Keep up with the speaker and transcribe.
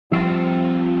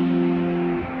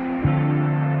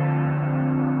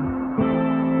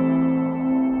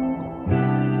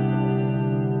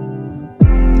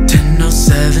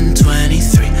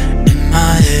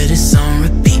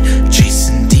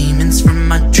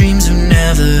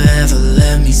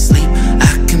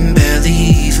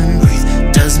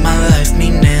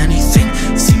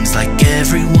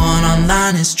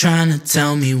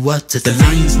what to think. The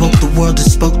lions woke the world that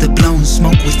spoke, that blowing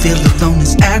smoke. We feel alone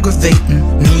is aggravating.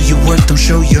 Know your worth, don't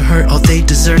show your hurt. All they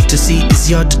deserve to see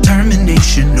is your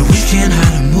determination. No, we can't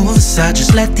hide or move aside,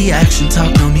 just let the action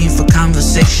talk. No need for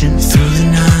conversation. Through the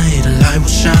night a light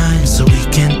will shine, so we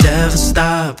can't ever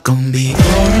stop. Gonna be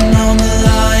pouring on the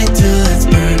light till it's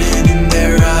burning in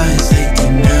their eyes. They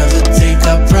can never take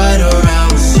our pride or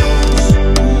our souls.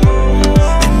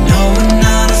 And no, we're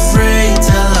not afraid.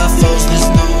 Tell our foes there's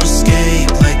no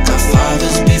escape. Like our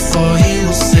fathers before, he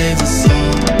will save us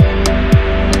all.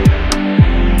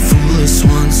 Fool us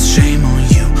once, shame on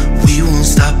you. We won't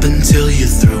stop until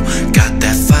you're through. Got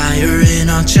that fire in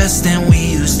our chest and we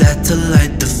use that to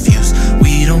light the fuse.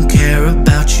 We don't care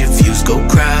about your views, go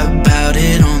cry about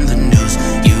it on the news.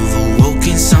 You've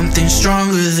awoken something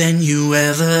stronger than you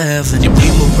ever knew. We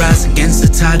will rise against the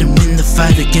tide and win the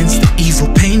fight against the evil,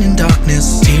 pain and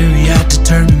darkness. Teary-eyed,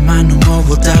 determined, mind no more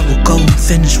will die. We'll go and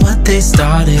finish what they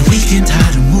started. We can't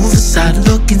hide or move aside,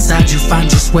 look inside, you'll find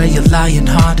just where your lion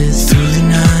heart is. Through the